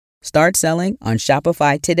Start selling on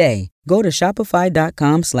Shopify today. Go to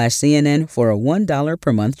shopify.com/CNN for a $1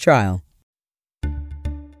 per month trial.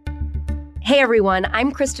 Hey everyone,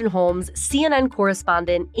 I'm Kristen Holmes, CNN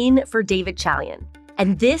correspondent in for David Chalian,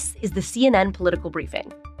 and this is the CNN Political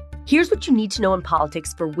Briefing. Here's what you need to know in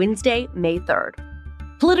politics for Wednesday, May 3rd.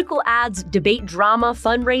 Political ads, debate drama,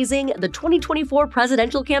 fundraising, the 2024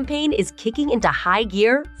 presidential campaign is kicking into high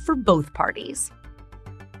gear for both parties.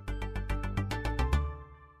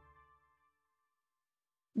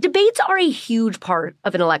 Debates are a huge part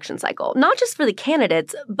of an election cycle, not just for the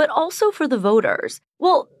candidates, but also for the voters.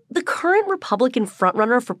 Well, the current Republican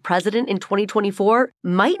frontrunner for president in 2024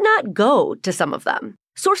 might not go to some of them.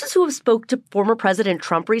 Sources who have spoke to former President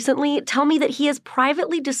Trump recently tell me that he has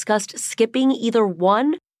privately discussed skipping either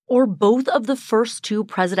one or both of the first two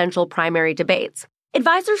presidential primary debates.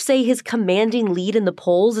 Advisors say his commanding lead in the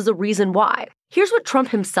polls is a reason why. Here's what Trump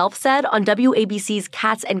himself said on WABC's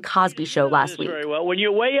Katz and Cosby show last week. Very well. When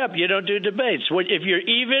you're way up, you don't do debates. If you're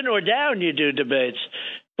even or down, you do debates.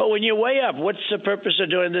 But when you're way up, what's the purpose of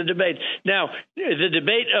doing the debate? Now, the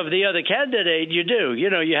debate of the other candidate, you do. You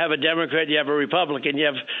know, you have a Democrat, you have a Republican, you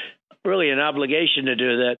have really an obligation to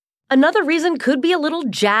do that. Another reason could be a little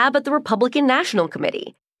jab at the Republican National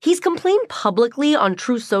Committee. He's complained publicly on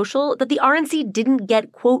Truth Social that the RNC didn't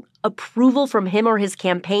get, quote, approval from him or his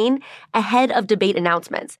campaign ahead of debate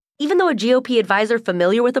announcements, even though a GOP advisor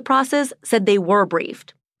familiar with the process said they were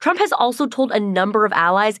briefed. Trump has also told a number of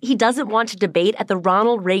allies he doesn't want to debate at the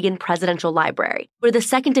Ronald Reagan Presidential Library, where the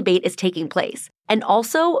second debate is taking place, and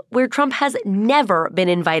also where Trump has never been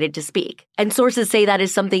invited to speak. And sources say that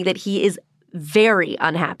is something that he is very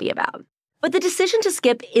unhappy about. But the decision to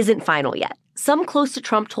skip isn't final yet. Some close to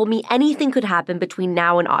Trump told me anything could happen between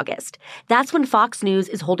now and August. That's when Fox News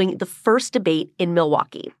is holding the first debate in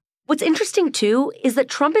Milwaukee. What's interesting, too, is that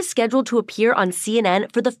Trump is scheduled to appear on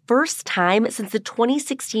CNN for the first time since the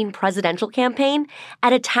 2016 presidential campaign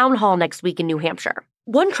at a town hall next week in New Hampshire.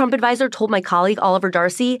 One Trump advisor told my colleague Oliver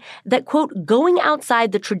Darcy that, quote, going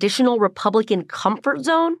outside the traditional Republican comfort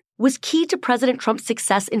zone was key to President Trump's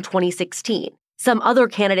success in 2016. Some other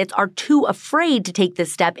candidates are too afraid to take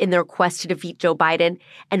this step in their quest to defeat Joe Biden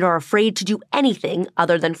and are afraid to do anything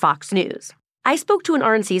other than Fox News. I spoke to an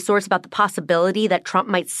RNC source about the possibility that Trump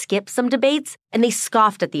might skip some debates, and they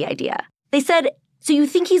scoffed at the idea. They said, so you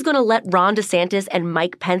think he's going to let Ron DeSantis and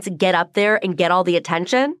Mike Pence get up there and get all the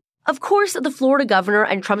attention? Of course, the Florida governor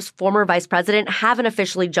and Trump's former vice president haven't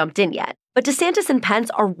officially jumped in yet, but DeSantis and Pence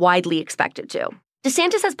are widely expected to.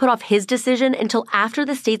 DeSantis has put off his decision until after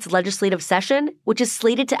the state's legislative session, which is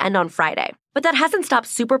slated to end on Friday. But that hasn't stopped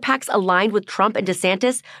super PACs aligned with Trump and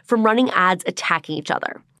DeSantis from running ads attacking each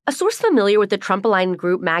other. A source familiar with the Trump-aligned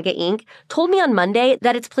group MAGA Inc. told me on Monday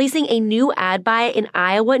that it's placing a new ad buy in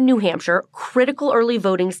Iowa and New Hampshire, critical early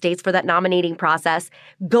voting states for that nominating process,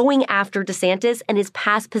 going after DeSantis and his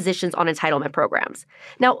past positions on entitlement programs.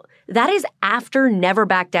 Now, that is after Never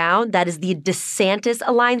Back Down, that is the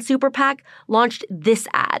DeSantis-aligned super PAC, launched this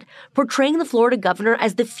ad, portraying the Florida governor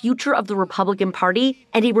as the future of the Republican Party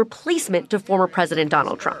and a replacement to former President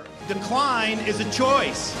Donald Trump. Decline is a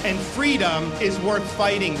choice, and freedom is worth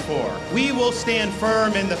fighting for. We will stand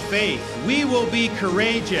firm in the faith. We will be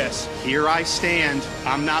courageous. Here I stand.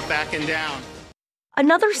 I'm not backing down.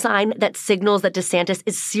 Another sign that signals that DeSantis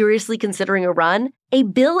is seriously considering a run, a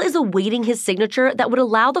bill is awaiting his signature that would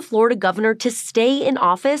allow the Florida governor to stay in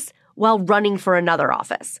office while running for another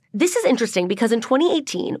office. This is interesting because in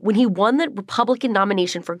 2018, when he won the Republican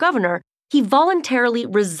nomination for governor, he voluntarily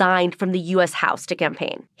resigned from the U.S. House to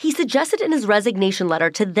campaign. He suggested in his resignation letter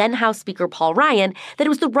to then House Speaker Paul Ryan that it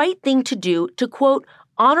was the right thing to do to, quote,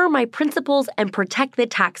 honor my principles and protect the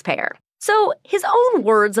taxpayer. So his own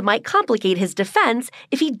words might complicate his defense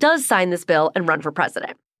if he does sign this bill and run for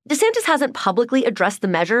president. DeSantis hasn't publicly addressed the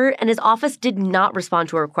measure, and his office did not respond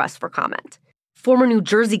to a request for comment. Former New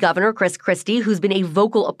Jersey Governor Chris Christie, who's been a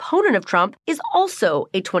vocal opponent of Trump, is also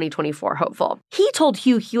a 2024 hopeful. He told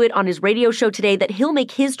Hugh Hewitt on his radio show today that he'll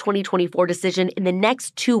make his 2024 decision in the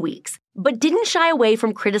next 2 weeks, but didn't shy away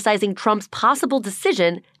from criticizing Trump's possible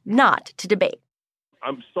decision not to debate.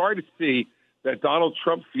 I'm sorry to see that Donald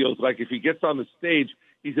Trump feels like if he gets on the stage,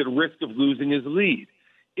 he's at risk of losing his lead.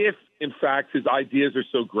 If, in fact, his ideas are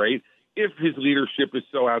so great, if his leadership is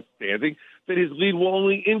so outstanding, that his lead will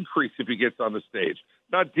only increase if he gets on the stage,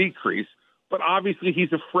 not decrease. But obviously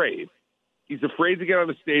he's afraid. He's afraid to get on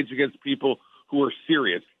the stage against people who are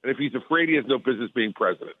serious. And if he's afraid, he has no business being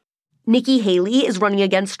president. Nikki Haley is running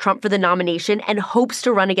against Trump for the nomination and hopes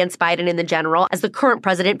to run against Biden in the general, as the current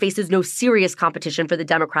president faces no serious competition for the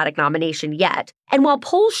Democratic nomination yet. And while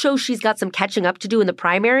polls show she's got some catching up to do in the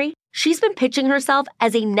primary, she's been pitching herself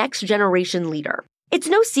as a next-generation leader. It's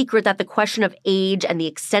no secret that the question of age and the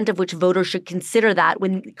extent of which voters should consider that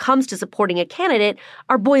when it comes to supporting a candidate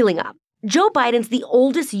are boiling up. Joe Biden's the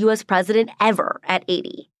oldest U.S. president ever at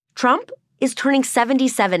 80. Trump is turning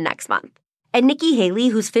 77 next month. And Nikki Haley,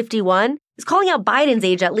 who's 51, is calling out Biden's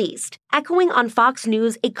age at least, echoing on Fox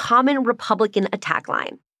News a common Republican attack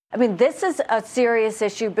line. I mean, this is a serious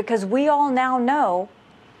issue because we all now know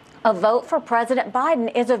a vote for President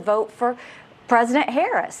Biden is a vote for President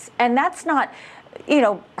Harris. And that's not,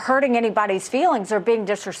 hurting anybody's feelings or being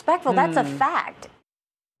disrespectful. That's a fact.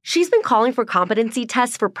 She's been calling for competency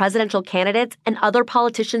tests for presidential candidates and other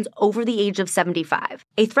politicians over the age of 75,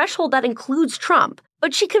 a threshold that includes Trump,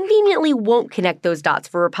 but she conveniently won't connect those dots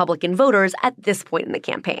for Republican voters at this point in the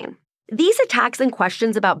campaign. These attacks and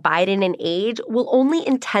questions about Biden and age will only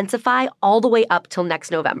intensify all the way up till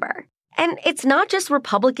next November. And it's not just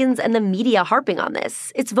Republicans and the media harping on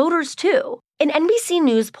this, it's voters too. An NBC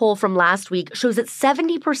News poll from last week shows that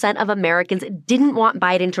 70% of Americans didn't want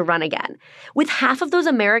Biden to run again, with half of those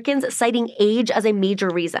Americans citing age as a major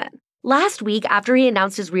reason. Last week, after he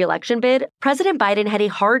announced his re-election bid, President Biden had a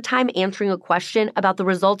hard time answering a question about the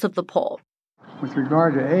results of the poll. With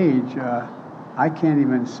regard to age, I can't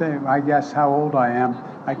even say, I guess how old I am,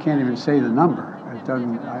 I can't even say the number. It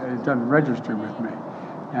doesn't register with me.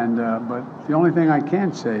 And but the only thing I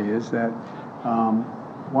can say is that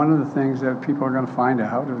one of the things that people are going to find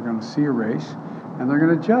out is they're going to see a race and they're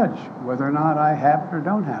going to judge whether or not I have it or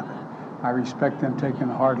don't have it. I respect them taking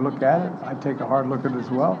a hard look at it. I take a hard look at it as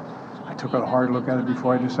well. I took a hard look at it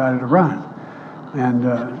before I decided to run. And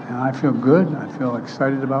I feel good. I feel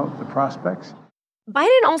excited about the prospects.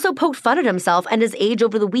 Biden also poked fun at himself and his age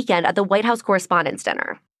over the weekend at the White House Correspondents'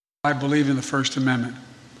 Dinner. I believe in the First Amendment,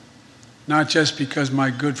 not just because my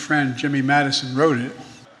good friend Jimmy Madison wrote it.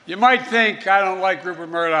 You might think I don't like Rupert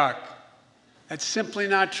Murdoch. That's simply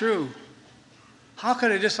not true. How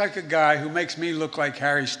could I dislike a guy who makes me look like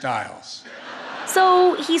Harry Styles?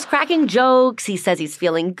 So he's cracking jokes, he says he's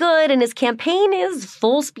feeling good, and his campaign is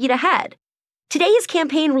full speed ahead. Today, his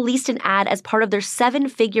campaign released an ad as part of their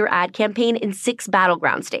 7-figure ad campaign in 6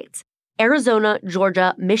 battleground states: Arizona,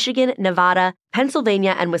 Georgia, Michigan, Nevada,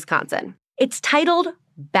 Pennsylvania, and Wisconsin. It's titled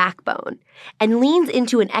Backbone and leans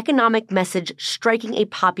into an economic message striking a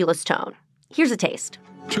populist tone. Here's a taste.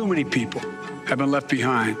 Too many people have been left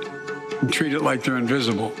behind and treated like they're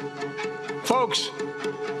invisible. Folks,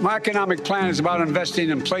 my economic plan is about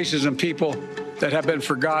investing in places and people that have been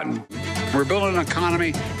forgotten. We're building an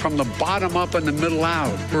economy from the bottom up and the middle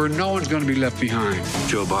out, where no one's going to be left behind.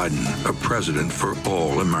 Joe Biden, a president for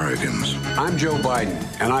all Americans. I'm Joe Biden,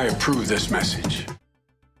 and I approve this message.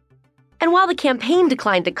 And while the campaign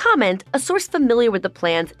declined to comment, a source familiar with the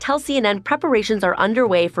plans tells CNN preparations are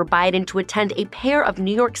underway for Biden to attend a pair of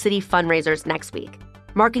New York City fundraisers next week,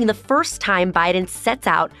 marking the first time Biden sets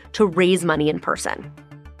out to raise money in person.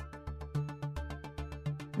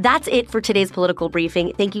 That's it for today's political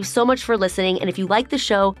briefing. Thank you so much for listening. And if you like the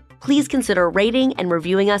show, please consider rating and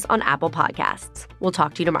reviewing us on Apple Podcasts. We'll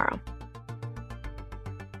talk to you tomorrow.